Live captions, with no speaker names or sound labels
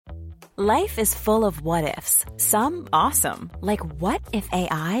Life is full of what-ifs. Some awesome, like what if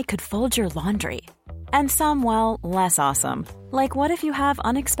AI could fold your laundry? And some, well, less awesome, like what if you have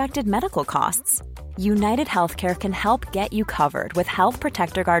unexpected medical costs? United Healthcare can help get you covered with Health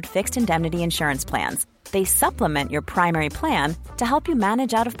Protector Guard fixed indemnity insurance plans. They supplement your primary plan to help you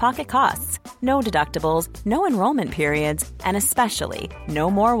manage out-of-pocket costs. No deductibles, no enrollment periods, and especially no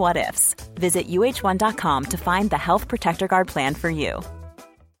more what-ifs. Visit uh1.com to find the Health Protector Guard plan for you.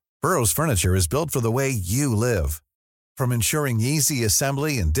 Burrow's furniture is built for the way you live. From ensuring easy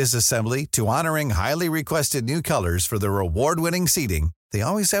assembly and disassembly to honoring highly requested new colors for their award-winning seating, they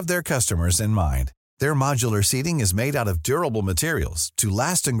always have their customers in mind. Their modular seating is made out of durable materials to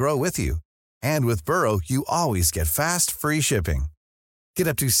last and grow with you. And with Burrow, you always get fast, free shipping. Get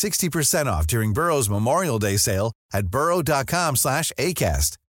up to 60% off during Burrow's Memorial Day sale at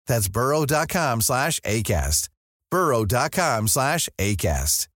burrow.com/ACAST. That's burrow.com/ACAST.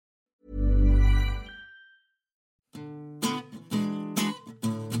 burrow.com/ACAST.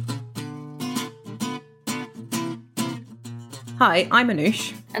 Hi, I'm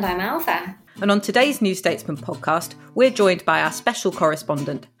Anoosh. And I'm Alpha. And on today's New Statesman podcast, we're joined by our special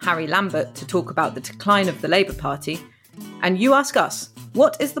correspondent, Harry Lambert, to talk about the decline of the Labour Party. And you ask us,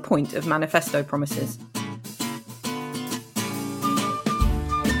 what is the point of manifesto promises?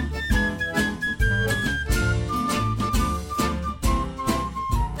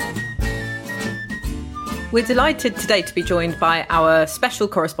 We're delighted today to be joined by our special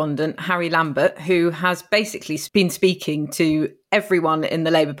correspondent, Harry Lambert, who has basically been speaking to everyone in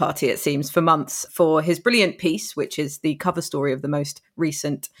the Labour Party, it seems, for months for his brilliant piece, which is the cover story of the most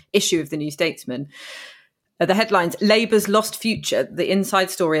recent issue of the New Statesman. The headline's Labour's Lost Future, the inside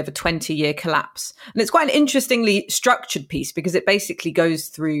story of a 20-year collapse. And it's quite an interestingly structured piece because it basically goes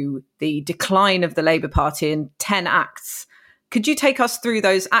through the decline of the Labour Party in 10 acts. Could you take us through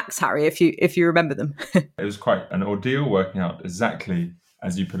those acts, Harry, if you remember them? It was quite an ordeal working out exactly,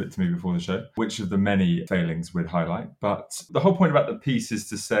 as you put it to me before the show, which of the many failings we'd highlight. But the whole point about the piece is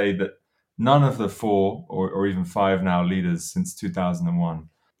to say that none of the four or even five now leaders since 2001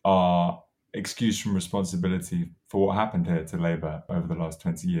 are excused from responsibility for what happened here to Labour over the last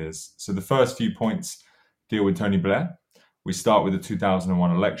 20 years. So the first few points deal with Tony Blair. We start with the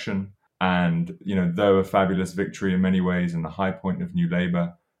 2001 election. And, though a fabulous victory in many ways and the high point of New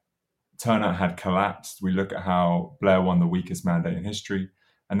Labour, turnout had collapsed. We look at how Blair won the weakest mandate in history.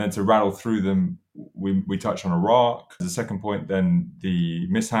 And then to rattle through them, we touch on Iraq. As a second point, then the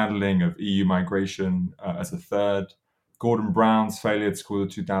mishandling of EU migration as a third. Gordon Brown's failure to call the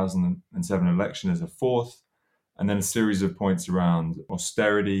 2007 election as a fourth. And then a series of points around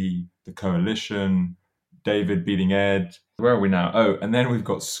austerity, the coalition, David beating Ed. Where are we now? Oh, and then we've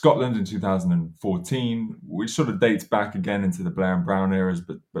got Scotland in 2014, which sort of dates back again into the Blair and Brown eras,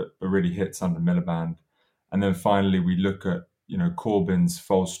 but really hits under Miliband. And then finally, we look at Corbyn's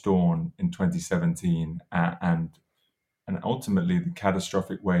false dawn in 2017 and ultimately the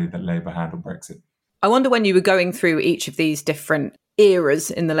catastrophic way that Labour handled Brexit. I wonder, when you were going through each of these different eras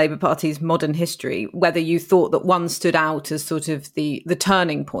in the Labour Party's modern history, whether you thought that one stood out as sort of the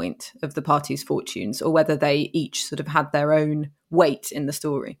turning point of the party's fortunes, or whether they each sort of had their own weight in the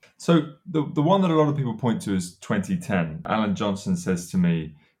story. So the one that a lot of people point to is 2010. Alan Johnson says to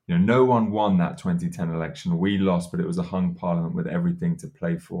me, no one won that 2010 election. We lost, but it was a hung parliament with everything to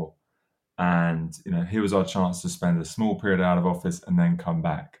play for. And, here was our chance to spend a small period out of office and then come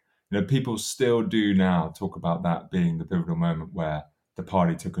back. People still do now talk about that being the pivotal moment where the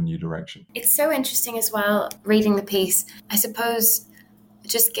party took a new direction. It's so interesting as well, reading the piece. I suppose,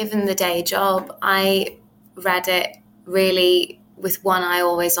 just given the day job, I read it really with one eye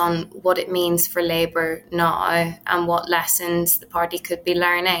always on what it means for Labour now and what lessons the party could be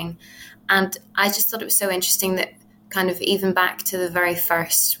learning. And I just thought it was so interesting that kind of even back to the very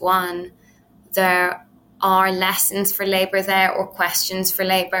first one, there are lessons for Labour there, or questions for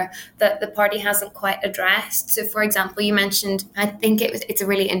Labour that the party hasn't quite addressed. So, for example, you mentioned, I think it's a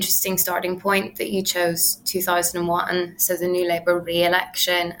really interesting starting point that you chose 2001, so the New Labour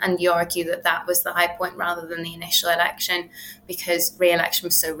re-election, and you argue that was the high point rather than the initial election because re-election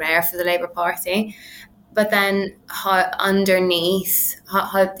was so rare for the Labour Party. But then how underneath,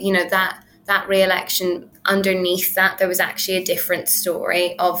 that re-election, underneath that, there was actually a different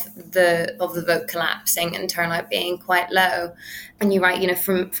story of the vote collapsing and turnout being quite low. And you're right,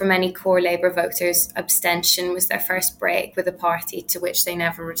 for many core Labour voters, abstention was their first break with a party to which they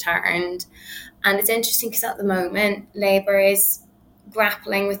never returned. And it's interesting because at the moment, Labour is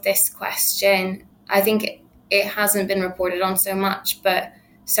grappling with this question. I think it hasn't been reported on so much, but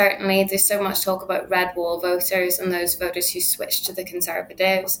certainly there's so much talk about red wall voters and those voters who switched to the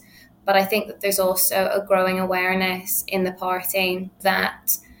Conservatives. But I think that there's also a growing awareness in the party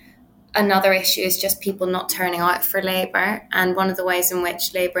that another issue is just people not turning out for Labour. And one of the ways in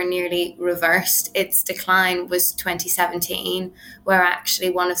which Labour nearly reversed its decline was 2017, where actually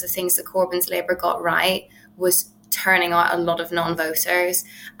one of the things that Corbyn's Labour got right was turning out a lot of non-voters.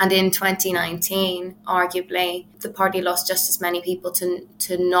 And in 2019, arguably, the party lost just as many people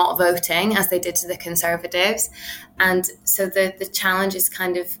to not voting as they did to the Conservatives. And so the challenge is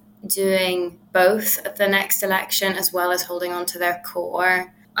kind of doing both at the next election as well as holding on to their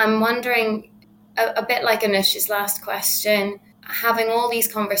core. I'm wondering, a bit like Anusha's last question, having all these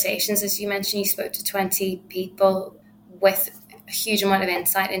conversations, as you mentioned, you spoke to 20 people with a huge amount of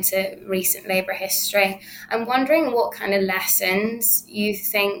insight into recent Labour history. I'm wondering what kind of lessons you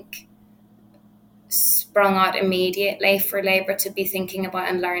think sprung out immediately for Labour to be thinking about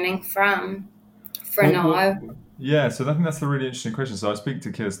and learning from for now. Yeah, so I think that's a really interesting question. So I speak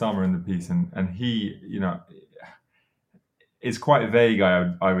to Keir Starmer in the piece, and he, it's quite vague,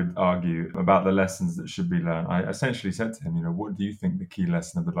 I would argue, about the lessons that should be learned. I essentially said to him, what do you think the key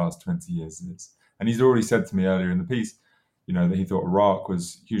lesson of the last 20 years is? And he's already said to me earlier in the piece, that he thought Iraq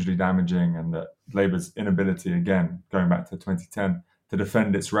was hugely damaging and that Labour's inability, again, going back to 2010, to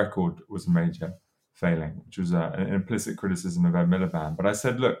defend its record was a major failing, which was an implicit criticism of Ed Miliband. But I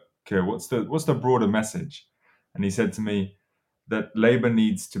said, look, Keir, what's the broader message? And he said to me, that Labour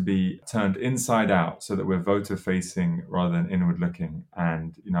needs to be turned inside out so that we're voter-facing rather than inward-looking.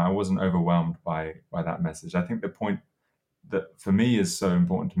 And, I wasn't overwhelmed by that message. I think the point that for me is so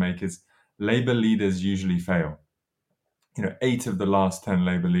important to make is Labour leaders usually fail. 8 of the last 10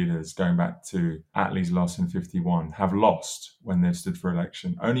 Labour leaders, going back to Attlee's loss in 51, have lost when they've stood for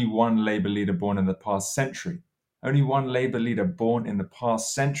election. Only one Labour leader born in the past century,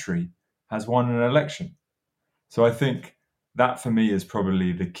 has won an election. So I think that for me is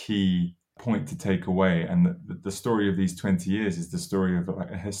probably the key point to take away. And the story of these 20 years is the story of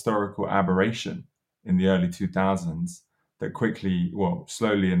a historical aberration in the early 2000s that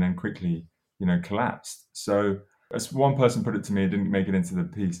slowly and then quickly, collapsed. So as one person put it to me, it didn't make it into the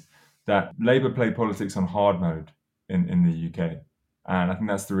piece, that Labour play politics on hard mode in the UK. And I think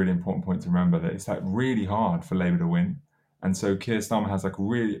that's the really important point to remember, that it's really hard for Labour to win. And so Keir Starmer has a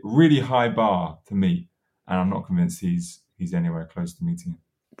really, really high bar to meet. And I'm not convinced he's anywhere close to meeting it.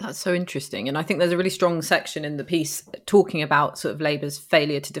 That's so interesting. And I think there's a really strong section in the piece talking about sort of Labour's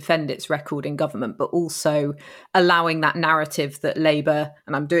failure to defend its record in government, but also allowing that narrative that Labour,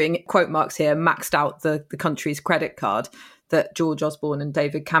 and I'm doing quote marks here, maxed out the country's credit card, that George Osborne and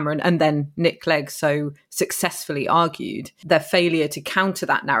David Cameron and then Nick Clegg so successfully argued, their failure to counter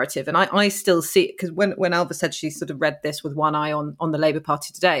that narrative. And I still see it, because when Alva said she sort of read this with one eye on the Labour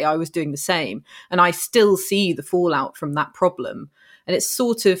Party today, I was doing the same. And I still see the fallout from that problem. And it's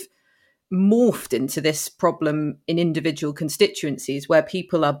sort of morphed into this problem in individual constituencies where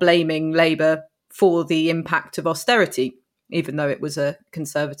people are blaming Labour for the impact of austerity, even though it was a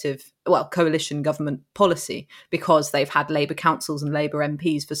Conservative, coalition government policy, because they've had Labour councils and Labour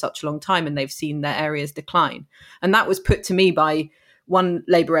MPs for such a long time and they've seen their areas decline. And that was put to me by one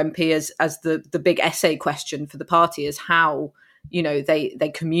Labour MP as the big essay question for the party, is how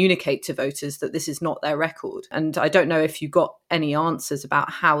they communicate to voters that this is not their record. And I don't know if you got any answers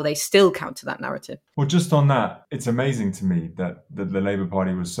about how they still counter that narrative. Well, just on that, it's amazing to me that the Labour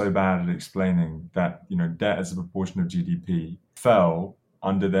Party was so bad at explaining that, debt as a proportion of GDP fell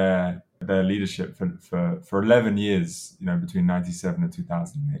under their leadership for 11 years, between 97 and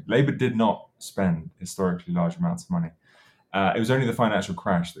 2008. Labour did not spend historically large amounts of money. It was only the financial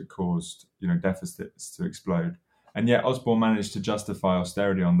crash that caused, deficits to explode. And yet Osborne managed to justify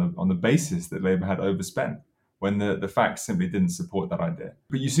austerity on the basis that Labour had overspent, when the facts simply didn't support that idea.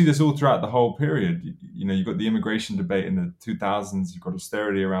 But you see this all throughout the whole period. You've got the immigration debate in the 2000s, you've got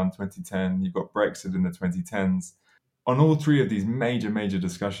austerity around 2010, you've got Brexit in the 2010s. On all three of these major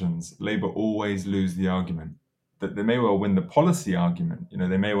discussions, Labour always lose the argument. That they may well win the policy argument.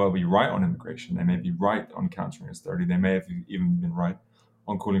 They may well be right on immigration, they may be right on countering austerity, they may have even been right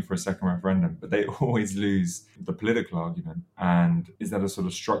on calling for a second referendum, but they always lose the political argument. And is that a sort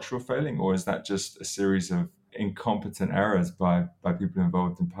of structural failing, or is that just a series of incompetent errors by people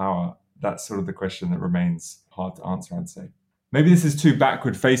involved in power? That's sort of the question that remains hard to answer, I'd say. Maybe this is too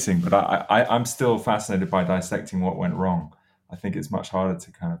backward facing, but I'm still fascinated by dissecting what went wrong. I think it's much harder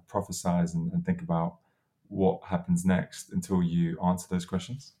to kind of prophesize and think about what happens next until you answer those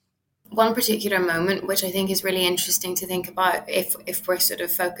questions. One particular moment, which I think is really interesting to think about if we're sort of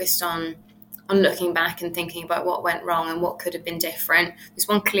focused on looking back and thinking about what went wrong and what could have been different. There's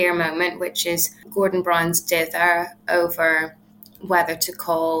one clear moment, which is Gordon Brown's dither over whether to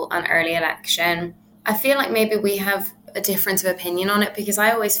call an early election. I feel like maybe we have a difference of opinion on it, because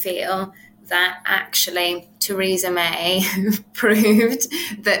I always feel that actually Theresa May proved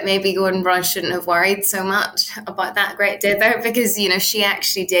that maybe Gordon Brown shouldn't have worried so much about that great dither, because, she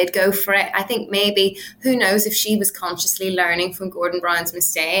actually did go for it. I think maybe, who knows if she was consciously learning from Gordon Brown's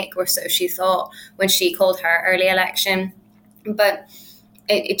mistake, or so she thought when she called her early election. But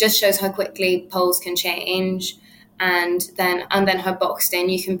it just shows how quickly polls can change, and then how boxed in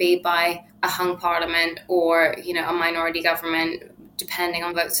you can be by a hung parliament or, a minority government, depending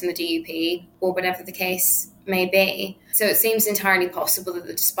on votes from the DUP or whatever the case may be. So it seems entirely possible that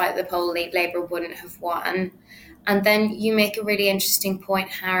despite the poll, Labour wouldn't have won. And then you make a really interesting point,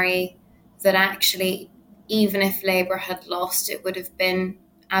 Harry, that actually, even if Labour had lost, it would have been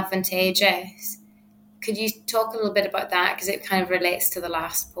advantageous. Could you talk a little bit about that? Because it kind of relates to the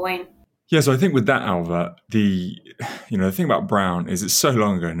last point. Yeah, so I think with that, Ailbhe, the thing about Brown is it's so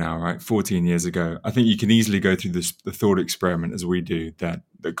long ago now, right? 14 years ago. I think you can easily go through the thought experiment as we do that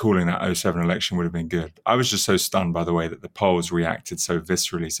calling that 2007 election would have been good. I was just so stunned by the way that the polls reacted so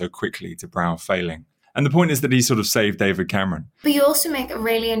viscerally, so quickly to Brown failing. And the point is that he sort of saved David Cameron. But you also make a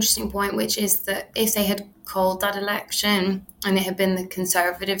really interesting point, which is that if they had called that election and it had been the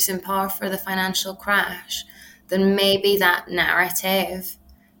Conservatives in power for the financial crash, then maybe that narrative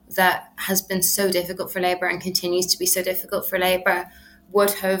that has been so difficult for Labour and continues to be so difficult for Labour would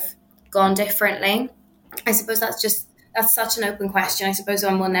have gone differently. I suppose that's such an open question. I suppose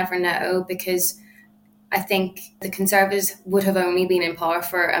one will never know, because I think the Conservatives would have only been in power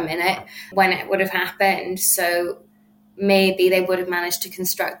for a minute when it would have happened. So maybe they would have managed to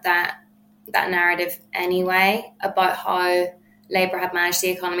construct that narrative anyway about how Labour had managed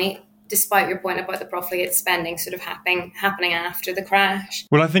the economy, despite your point about the profligate spending sort of happening after the crash.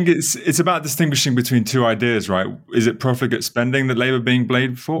 Well, I think it's about distinguishing between two ideas, right? Is it profligate spending that Labour being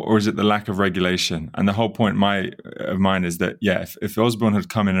blamed for, or is it the lack of regulation? And the whole point of mine is that, yeah, if Osborne had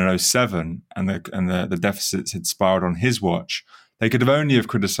come in 2007 and the deficits had spiraled on his watch, they could have only have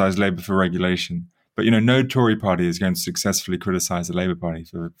criticised Labour for regulation. But, no Tory party is going to successfully criticise the Labour Party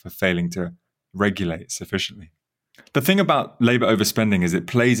for failing to regulate sufficiently. The thing about Labour overspending is it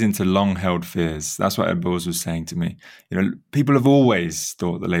plays into long-held fears. That's what Ed Balls was saying to me. People have always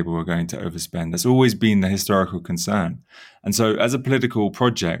thought that Labour were going to overspend. That's always been the historical concern. And so as a political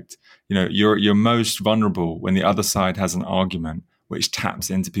project, you're most vulnerable when the other side has an argument which taps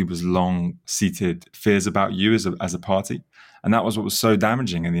into people's long-seated fears about you as a party. And that was what was so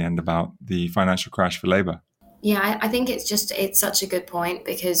damaging in the end about the financial crash for Labour. Yeah, I think it's such a good point,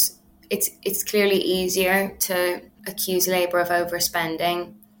 because it's clearly easier to accuse Labour of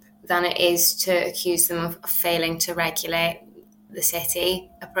overspending than it is to accuse them of failing to regulate the city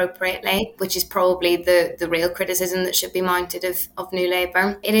appropriately, which is probably the real criticism that should be mounted of New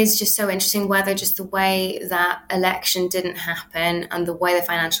Labour. It is just so interesting whether just the way that election didn't happen and the way the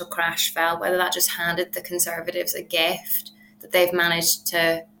financial crash fell, whether that just handed the Conservatives a gift that they've managed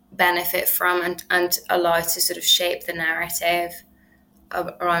to benefit from and allow to sort of shape the narrative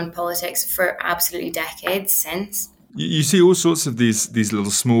around politics for absolutely decades since. You see all sorts of these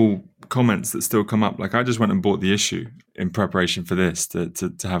little small comments that still come up. Like, I just went and bought the issue in preparation for this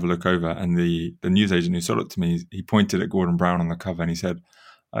to have a look over, and the newsagent who sold it to me, he pointed at Gordon Brown on the cover and he said,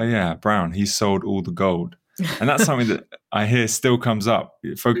 "Oh yeah, Brown, he sold all the gold." And that's something that I hear still comes up.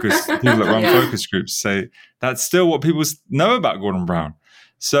 People that run focus groups say that's still what people know about Gordon Brown.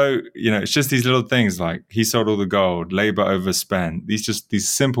 So, it's just these little things like he sold all the gold, Labour overspent, these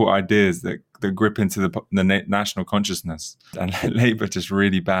simple ideas that grip into the national consciousness. And Labour just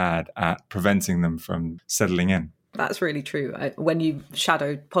really bad at preventing them from settling in. That's really true. When you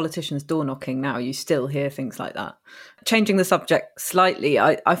shadow politicians door knocking now, you still hear things like that. Changing the subject slightly,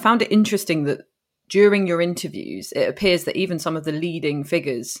 I found it interesting that during your interviews, it appears that even some of the leading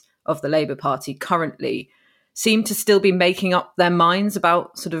figures of the Labour Party currently seem to still be making up their minds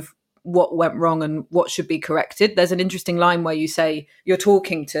about sort of what went wrong and what should be corrected. There's an interesting line where you say you're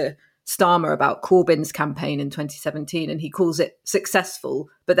talking to Starmer about Corbyn's campaign in 2017 and he calls it successful,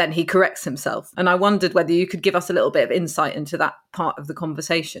 but then he corrects himself. And I wondered whether you could give us a little bit of insight into that part of the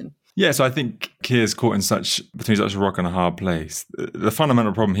conversation. Yeah, so I think Keir's caught between such a rock and a hard place. The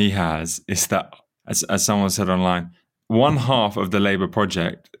fundamental problem he has is that, as someone said online, one half of the Labour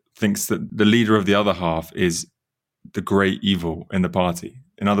project thinks that the leader of the other half is the great evil in the party.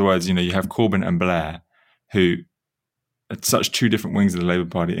 In other words, you have Corbyn and Blair, who are such two different wings of the Labour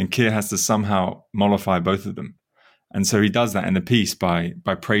Party, and Keir has to somehow mollify both of them. And so he does that in the piece by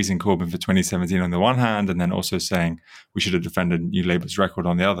praising Corbyn for 2017 on the one hand, and then also saying we should have defended New Labour's record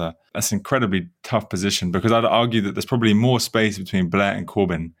on the other. That's an incredibly tough position, because I'd argue that there's probably more space between Blair and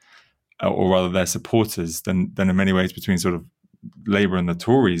Corbyn, or rather their supporters, than in many ways between sort of Labour and the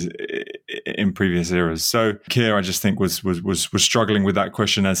Tories in previous eras. So Keir, I just think, was struggling with that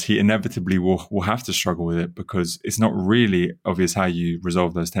question, as he inevitably will have to struggle with it, because it's not really obvious how you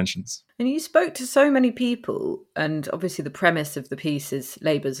resolve those tensions. And you spoke to so many people, and obviously the premise of the piece is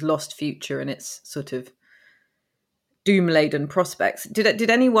Labour's lost future and its sort of doom-laden prospects. Did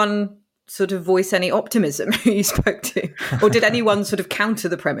anyone sort of voice any optimism who you spoke to? Or did anyone sort of counter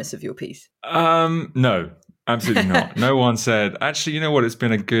the premise of your piece? No. Absolutely not. No one said, actually, you know what, it's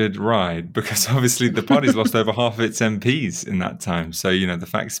been a good ride, because obviously the party's lost over half of its MPs in that time. So, the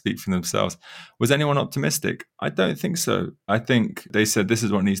facts speak for themselves. Was anyone optimistic? I don't think so. I think they said, this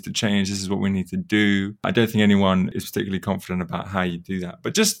is what needs to change. This is what we need to do. I don't think anyone is particularly confident about how you do that.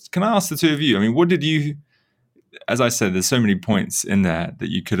 But just, can I ask the two of you? I mean, what did you, as I said, there's so many points in there that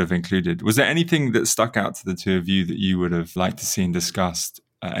you could have included. Was there anything that stuck out to the two of you that you would have liked to see discussed?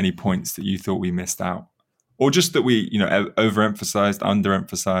 Any points that you thought we missed out? Or just that we, overemphasized,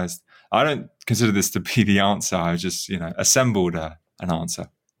 underemphasized? I don't consider this to be the answer. I just, assembled an answer.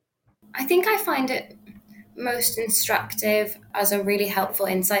 I think I find it most instructive as a really helpful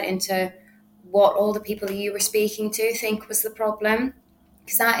insight into what all the people that you were speaking to think was the problem.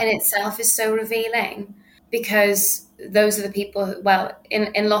 Because that in itself is so revealing. Because those are the people who,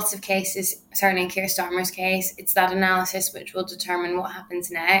 in lots of cases, certainly in Keir Starmer's case, it's that analysis which will determine what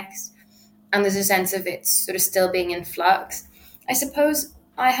happens next. And there's a sense of it sort of still being in flux. I suppose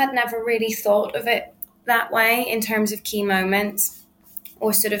I had never really thought of it that way in terms of key moments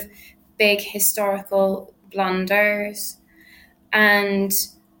or sort of big historical blunders, and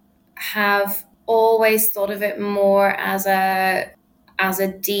have always thought of it more as a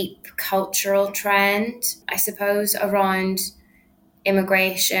deep cultural trend, I suppose, around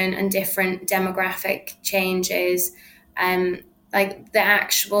immigration and different demographic changes, like the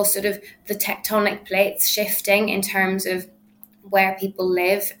actual sort of the tectonic plates shifting in terms of where people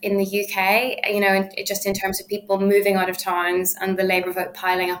live in the UK, just in terms of people moving out of towns and the Labour vote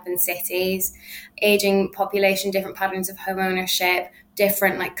piling up in cities, ageing population, different patterns of home ownership,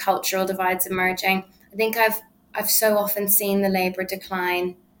 different cultural divides emerging. I think I've so often seen the Labour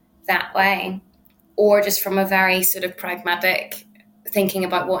decline that way, or just from a very sort of pragmatic thinking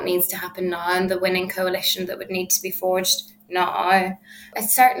about what needs to happen now and the winning coalition that would need to be forged now. I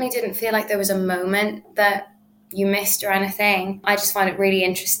certainly didn't feel like there was a moment that you missed or anything. I just find it really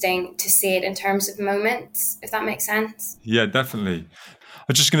interesting to see it in terms of moments, if that makes sense. Yeah, definitely. I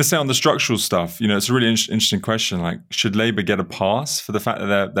was just going to say on the structural stuff, it's a really interesting question. Should Labour get a pass for the fact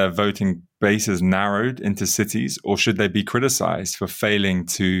that their voting base is narrowed into cities, or should they be criticised for failing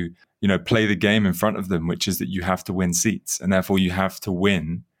to, play the game in front of them, which is that you have to win seats, and therefore you have to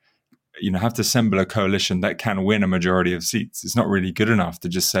win, have to assemble a coalition that can win a majority of seats. It's not really good enough to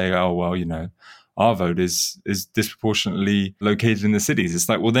just say, oh, well, our vote is disproportionately located in the cities. It's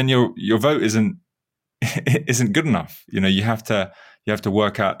like, well, then your vote isn't good enough. You have to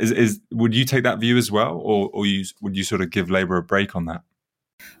work out. Would you take that view as well, or would you sort of give Labour a break on that?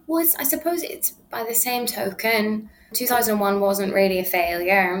 Well, I suppose it's by the same token, 2001 wasn't really a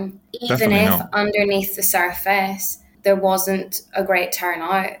failure, even if underneath the surface there wasn't a great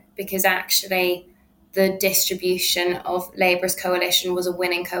turnout, because actually the distribution of Labour's coalition was a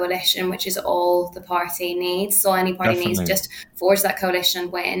winning coalition, which is all the party needs. So any party needs just forge that coalition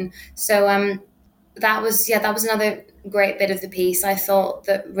and win. So that was another great bit of the piece. I thought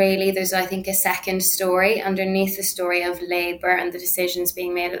that really there's, I think, a second story underneath the story of Labour and the decisions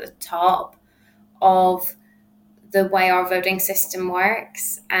being made at the top of the way our voting system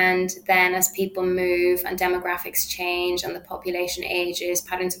works. And then as people move and demographics change and the population ages,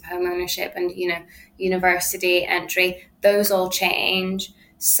 patterns of home ownership and, university entry, those all change.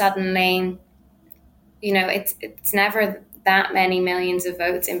 Suddenly, it's never that many millions of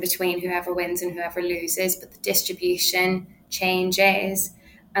votes in between whoever wins and whoever loses, but the distribution changes,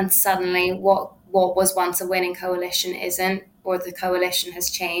 and suddenly what was once a winning coalition isn't, or the coalition has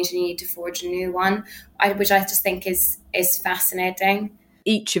changed and you need to forge a new one, which I just think is fascinating.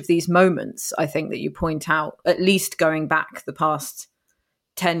 Each of these moments, I think, that you point out, at least going back the past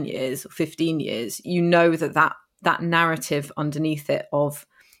 10 years or 15 years, that narrative underneath it of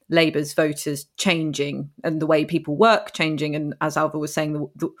Labour's voters changing and the way people work changing. And as Ailbhe was saying,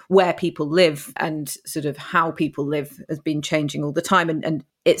 where people live and sort of how people live has been changing all the time. And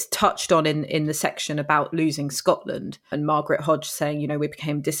it's touched on in the section about losing Scotland and Margaret Hodge saying, we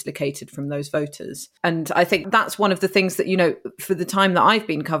became dislocated from those voters. And I think that's one of the things that, for the time that I've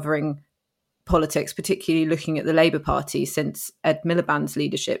been covering politics, particularly looking at the Labour Party since Ed Miliband's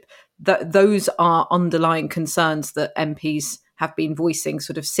leadership, that those are underlying concerns that MPs have been voicing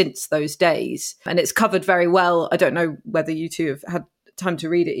sort of since those days. And it's covered very well. I don't know whether you two have had time to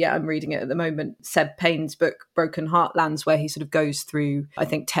read it yet. I'm reading it at the moment. Seb Payne's book, Broken Heartlands, where he sort of goes through, I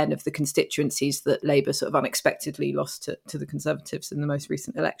think, 10 of the constituencies that Labour sort of unexpectedly lost to the Conservatives in the most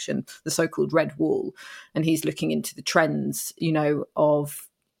recent election, the so-called Red Wall. And he's looking into the trends, of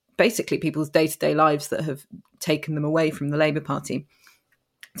basically people's day-to-day lives that have taken them away from the Labour Party.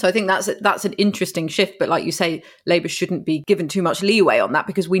 So I think that's an interesting shift. But like you say, Labour shouldn't be given too much leeway on that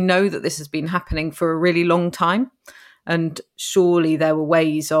because we know that this has been happening for a really long time. And surely there were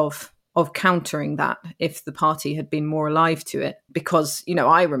ways of countering that if the party had been more alive to it. Because,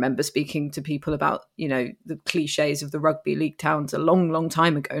 I remember speaking to people about, the cliches of the rugby league towns a long, long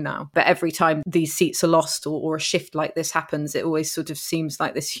time ago now. But every time these seats are lost or a shift like this happens, it always sort of seems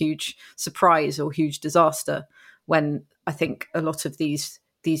like this huge surprise or huge disaster when I think a lot of these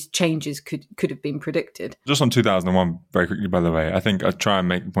changes could have been predicted. Just on 2001, very quickly, by the way, I think I try and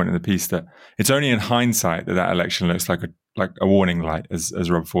make the point in the piece that it's only in hindsight that election looks like a warning light,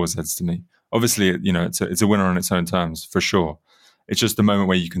 as Rob Ford says to me. Obviously, it's a winner on its own terms, for sure. It's just the moment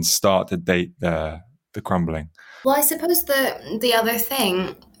where you can start to date the crumbling. Well, I suppose the other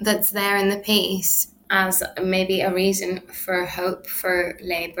thing that's there in the piece as maybe a reason for hope for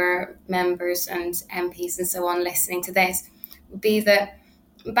Labour members and MPs and so on listening to this would be that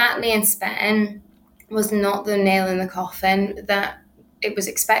Batley and Spen was not the nail in the coffin that it was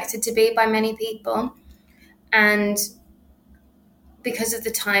expected to be by many people. And because of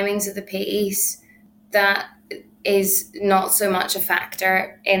the timings of the piece, that is not so much a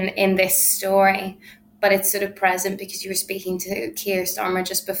factor in this story, but it's sort of present because you were speaking to Keir Starmer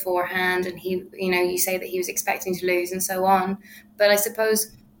just beforehand and he, you say that he was expecting to lose and so on. But I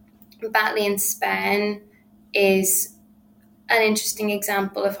suppose Batley and Spen is an interesting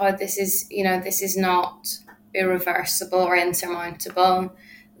example of how this is not irreversible or insurmountable,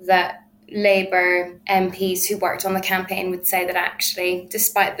 that Labour MPs who worked on the campaign would say that actually,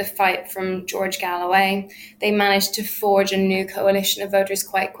 despite the fight from George Galloway, they managed to forge a new coalition of voters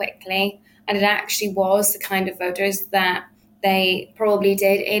quite quickly. And it actually was the kind of voters that they probably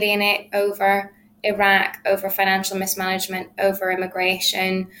did alienate over Iraq, over financial mismanagement, over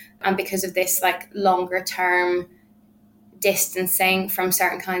immigration, and because of this longer term distancing from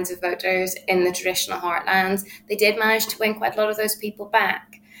certain kinds of voters in the traditional heartlands, they did manage to win quite a lot of those people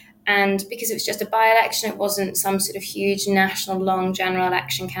back. And because it was just a by-election, it wasn't some sort of huge national long general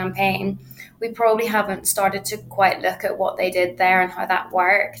election campaign, we probably haven't started to quite look at what they did there and how that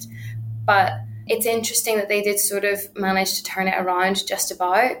worked. But it's interesting that they did sort of manage to turn it around just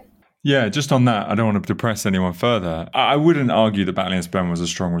about. Yeah, just on that, I don't want to depress anyone further. I wouldn't argue that Batley and Spen was a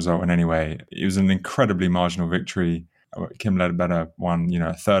strong result in any way. It was an incredibly marginal victory. Kim Ledbetter won,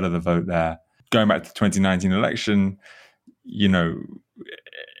 a third of the vote there. Going back to the 2019 election,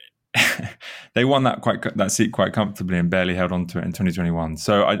 they won that seat quite comfortably and barely held on to it in 2021.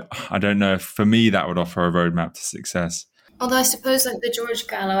 So I don't know if, for me, that would offer a roadmap to success. Although I suppose the George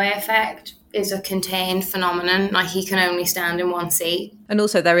Galloway effect is a contained phenomenon. He can only stand in one seat. And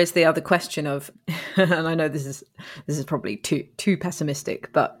also there is the other question of, and I know this is probably too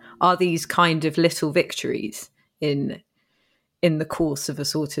pessimistic, but are these kind of little victories in the course of a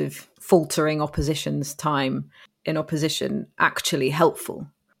sort of faltering opposition's time in opposition actually helpful?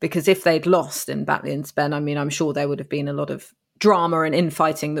 Because if they'd lost in Batley and Spen, I'm sure there would have been a lot of drama and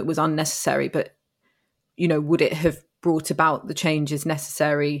infighting that was unnecessary, but, would it have brought about the changes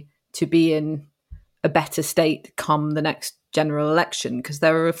necessary to be in a better state come the next general election? Because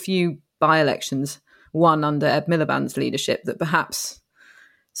there are a few by-elections, one under Ed Miliband's leadership, that perhaps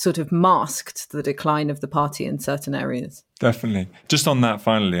sort of masked the decline of the party in certain areas. Definitely. Just on that,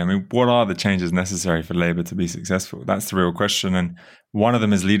 finally, what are the changes necessary for Labour to be successful? That's the real question. And one of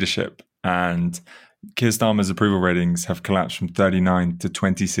them is leadership. And Keir Starmer's approval ratings have collapsed from 39 to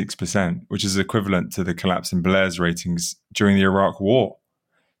 26%, which is equivalent to the collapse in Blair's ratings during the Iraq War.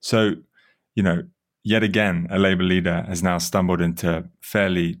 So, yet again, a Labour leader has now stumbled into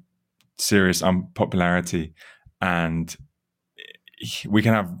fairly serious unpopularity, and we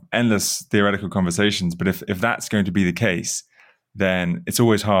can have endless theoretical conversations, but if that's going to be the case, then it's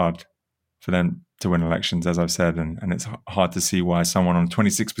always hard for them to win elections, as I've said, and it's hard to see why someone on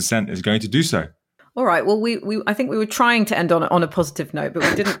 26% is going to do so. All right. Well, I think we were trying to end on a positive note, but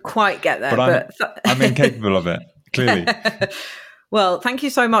we didn't quite get there. I'm incapable of it, clearly. Well, thank you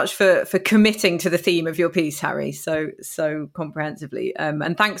so much for committing to the theme of your piece, Harry, so comprehensively.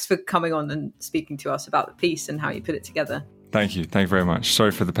 And thanks for coming on and speaking to us about the piece and how you put it together. Thank you. Thank you very much.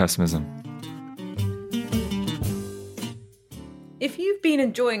 Sorry for the pessimism. If you've been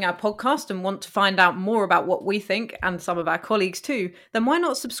enjoying our podcast and want to find out more about what we think, and some of our colleagues too, then why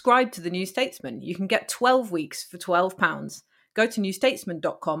not subscribe to The New Statesman? You can get 12 weeks for £12. Go to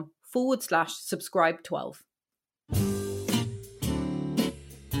newstatesman.com/subscribe12.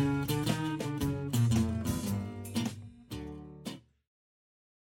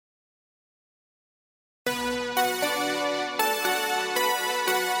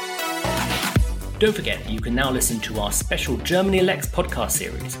 Don't forget, you can now listen to our special Germany Elects podcast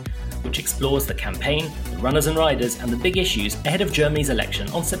series, which explores the campaign, the runners and riders, and the big issues ahead of Germany's election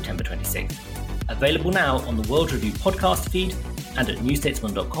on September 26th. Available now on the World Review podcast feed and at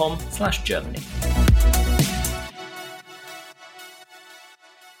newstatesman.com/Germany.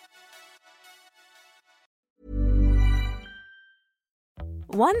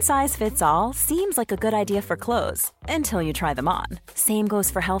 One size fits all seems like a good idea for clothes until you try them on. Same goes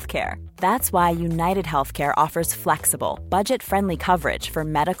for healthcare. That's why United Healthcare offers flexible, budget-friendly coverage for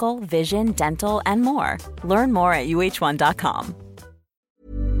medical, vision, dental, and more. Learn more at uh1.com.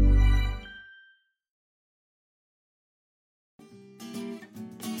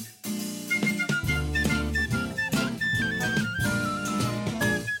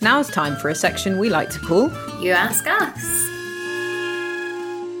 Now it's time for a section we like to call You Ask Us.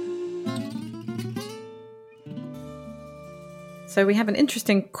 So we have an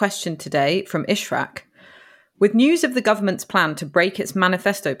interesting question today from Ishraq. With news of the government's plan to break its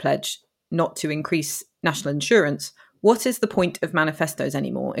manifesto pledge not to increase national insurance, what is the point of manifestos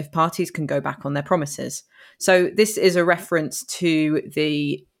anymore if parties can go back on their promises? So this is a reference to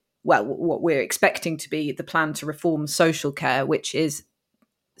what we're expecting to be the plan to reform social care, which is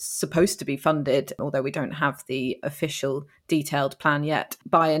supposed to be funded, although we don't have the official detailed plan yet,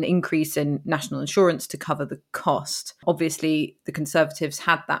 by an increase in national insurance to cover the cost. Obviously, the Conservatives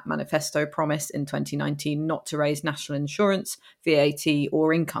had that manifesto promise in 2019 not to raise national insurance, VAT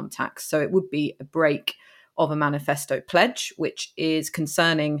or income tax. So it would be a break of a manifesto pledge, which is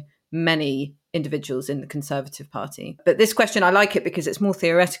concerning many individuals in the Conservative Party. But this question, I like it because it's more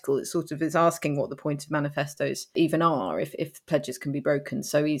theoretical. It sort of is asking what the point of manifestos even are if pledges can be broken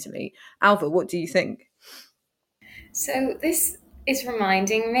so easily. Alva, what do you think? So this is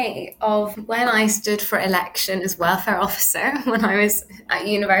reminding me of when I stood for election as welfare officer when I was at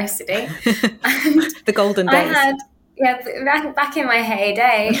university. And the golden days. Back in my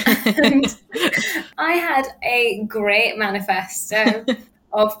heyday. And I had a great manifesto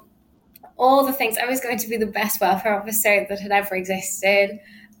of all the things. I was going to be the best welfare officer that had ever existed.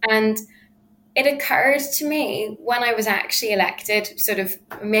 And it occurred to me when I was actually elected, sort of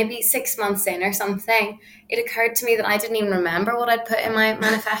maybe 6 months in or something, it occurred to me that I didn't even remember what I'd put in my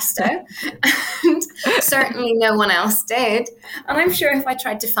manifesto. And certainly no one else did. And I'm sure if I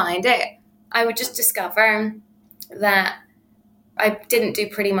tried to find it, I would just discover that I didn't do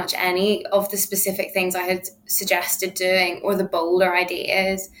pretty much any of the specific things I had suggested doing or the bolder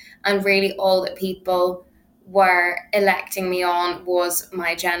ideas. And really all that people were electing me on was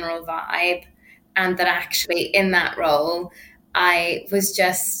my general vibe. And that actually in that role, I was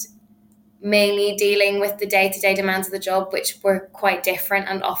just mainly dealing with the day-to-day demands of the job, which were quite different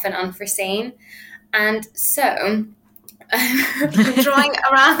and often unforeseen. And so drawing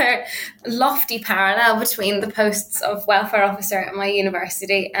a rather lofty parallel between the posts of welfare officer at my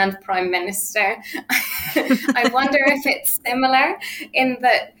university and Prime Minister. I wonder if it's similar in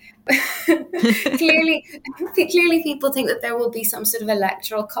that clearly people think that there will be some sort of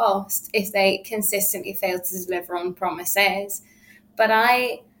electoral cost if they consistently fail to deliver on promises. But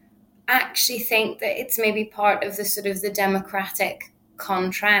I actually think that it's maybe part of the sort of the democratic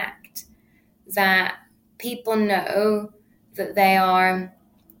contract that people know that they are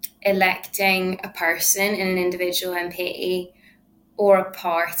electing a person in an individual MP or a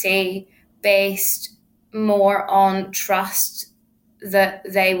party based more on trust that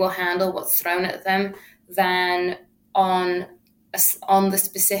they will handle what's thrown at them than on the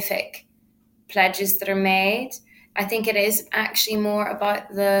specific pledges that are made. I think it is actually more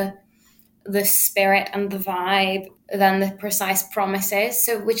about the spirit and the vibe than the precise promises.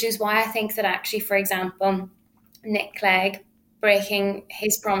 So, which is why I think that actually, for example, Nick Clegg breaking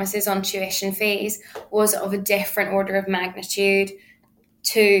his promises on tuition fees was of a different order of magnitude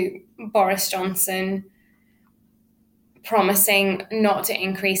to Boris Johnson promising not to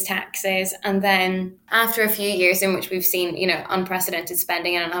increase taxes, and then after a few years in which we've seen, unprecedented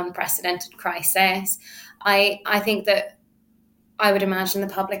spending and an unprecedented crisis, I think that I would imagine the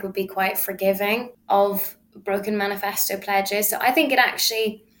public would be quite forgiving of broken manifesto pledges. So I think it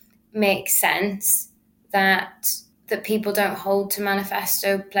actually makes sense that people don't hold to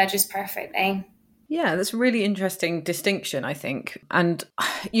manifesto pledges perfectly. Yeah, that's a really interesting distinction, I think. And,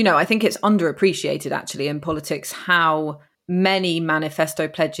 I think it's underappreciated actually in politics how many manifesto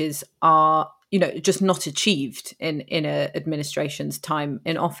pledges are, just not achieved in an administration's time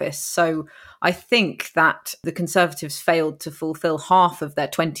in office. So I think that the Conservatives failed to fulfill half of their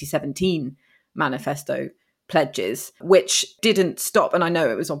 2017 manifesto pledges, which didn't stop. And I know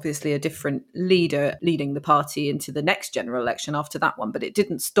it was obviously a different leader leading the party into the next general election after that one, but it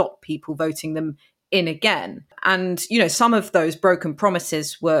didn't stop people voting them in again. And, some of those broken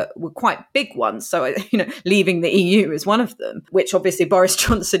promises were quite big ones. So, leaving the EU is one of them, which obviously Boris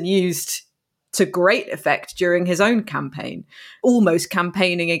Johnson used to great effect during his own campaign, almost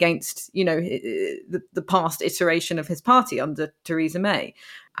campaigning against, the past iteration of his party under Theresa May.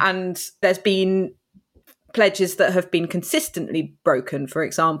 And there's been pledges that have been consistently broken, for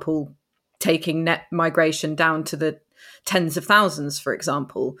example, taking net migration down to the tens of thousands, for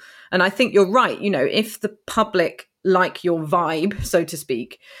example. And I think you're right. If the public like your vibe, so to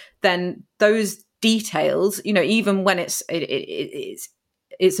speak, then those details, even when it's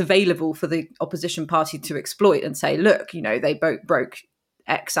available for the opposition party to exploit and say, look, they broke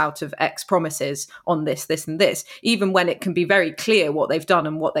X out of X promises on this, and this, even when it can be very clear what they've done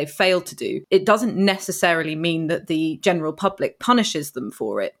and what they've failed to do, it doesn't necessarily mean that the general public punishes them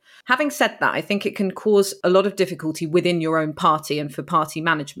for it. Having said that, I think it can cause a lot of difficulty within your own party and for party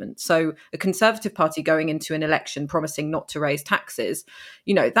management. So a Conservative Party going into an election promising not to raise taxes,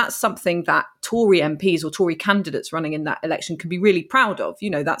 that's something that Tory MPs or Tory candidates running in that election can be really proud of.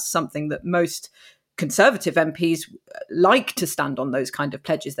 That's something that most Conservative MPs like to stand on, those kind of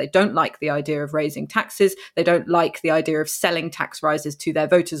pledges. They don't like the idea of raising taxes. They don't like the idea of selling tax rises to their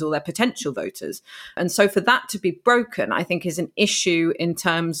voters or their potential voters. And so for that to be broken, I think is an issue in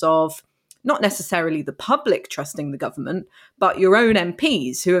terms of not necessarily the public trusting the government, but your own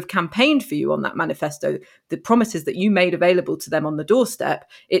MPs who have campaigned for you on that manifesto, the promises that you made available to them on the doorstep,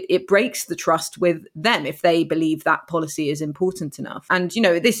 it breaks the trust with them if they believe that policy is important enough. And,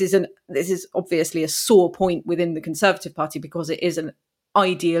 this is obviously a sore point within the Conservative Party because it is an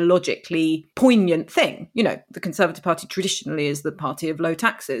ideologically poignant thing. The Conservative Party traditionally is the party of low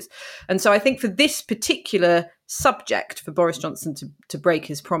taxes. And so I think for this particular subject for Boris Johnson to break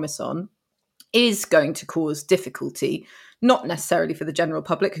his promise on, is going to cause difficulty, not necessarily for the general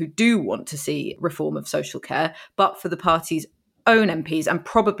public who do want to see reform of social care, but for the party's own MPs and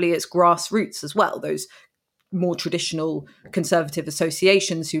probably its grassroots as well, those more traditional Conservative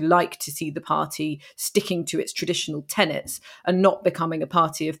associations who like to see the party sticking to its traditional tenets and not becoming a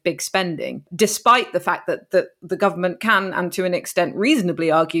party of big spending, despite the fact that the government can, and to an extent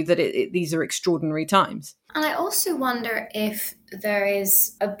reasonably, argue that these are extraordinary times. And I also wonder if there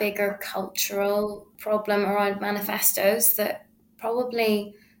is a bigger cultural problem around manifestos, that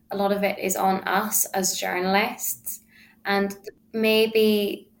probably a lot of it is on us as journalists, and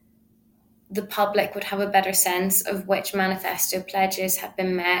maybe the public would have a better sense of which manifesto pledges have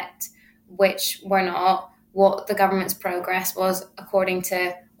been met, which were not, what the government's progress was according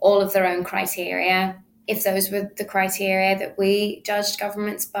to all of their own criteria, if those were the criteria that we judged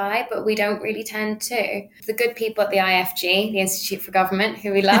governments by, but we don't really tend to. The good people at the IFG, the Institute for Government,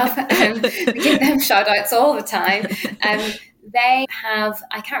 who we love, we give them shout outs all the time. They have,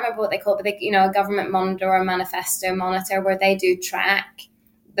 I can't remember what they call it, but a government monitor or a manifesto monitor where they do track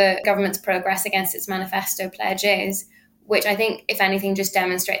the government's progress against its manifesto pledges, which I think, if anything, just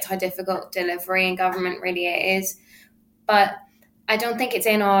demonstrates how difficult delivery in government really is. But I don't think it's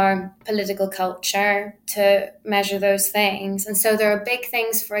in our political culture to measure those things. And so there are big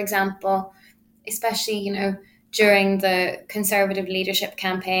things, for example, especially, during the Conservative leadership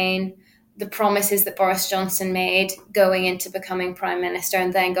campaign, the promises that Boris Johnson made going into becoming Prime Minister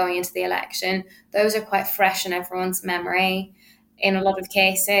and then going into the election, those are quite fresh in everyone's memory in a lot of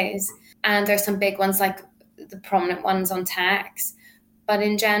cases. And there's some big ones, like the prominent ones on tax. But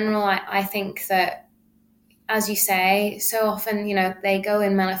in general, I think that, as you say, so often, they go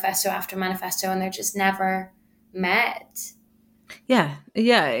in manifesto after manifesto and they're just never met. Yeah,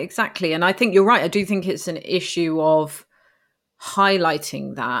 exactly. And I think you're right. I do think it's an issue of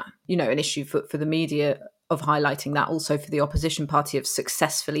highlighting that, an issue for the media of highlighting that, also for the opposition party of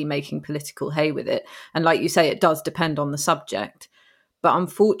successfully making political hay with it. And like you say, it does depend on the subject. But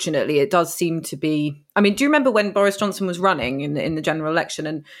unfortunately, it does seem to be... I mean, do you remember when Boris Johnson was running in the general election,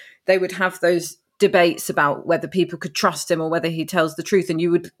 and they would have those debates about whether people could trust him or whether he tells the truth, and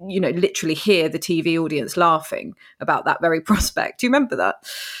you would, literally hear the TV audience laughing about that very prospect. Do you remember that?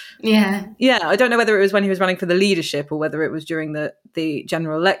 Yeah. Yeah, I don't know whether it was when he was running for the leadership or whether it was during the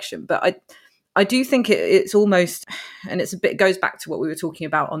general election, but I do think it's almost, and it goes back to what we were talking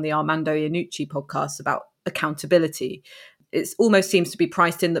about on the Armando Iannucci podcast about accountability. It almost seems to be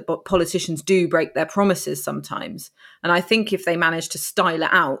priced in that politicians do break their promises sometimes. And I think if they manage to style it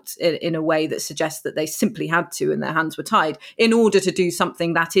out in a way that suggests that they simply had to and their hands were tied in order to do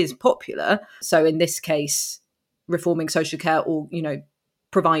something that is popular, so in this case, reforming social care or,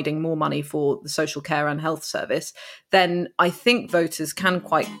 providing more money for the social care and health service, then I think voters can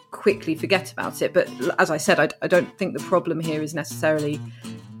quite quickly forget about it. But as I said, I don't think the problem here is necessarily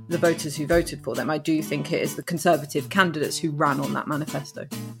the voters who voted for them. I do think it is the Conservative candidates who ran on that manifesto.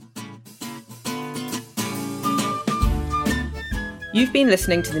 You've been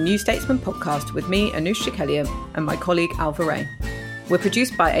listening to the New Statesman podcast with me, Anoosh Chakelian, and my colleague Alva Ray. We're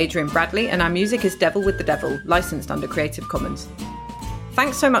produced by Adrian Bradley, and our music is Devil with the Devil, licensed under Creative Commons.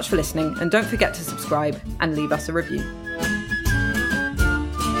 Thanks so much for listening, and don't forget to subscribe and leave us a review.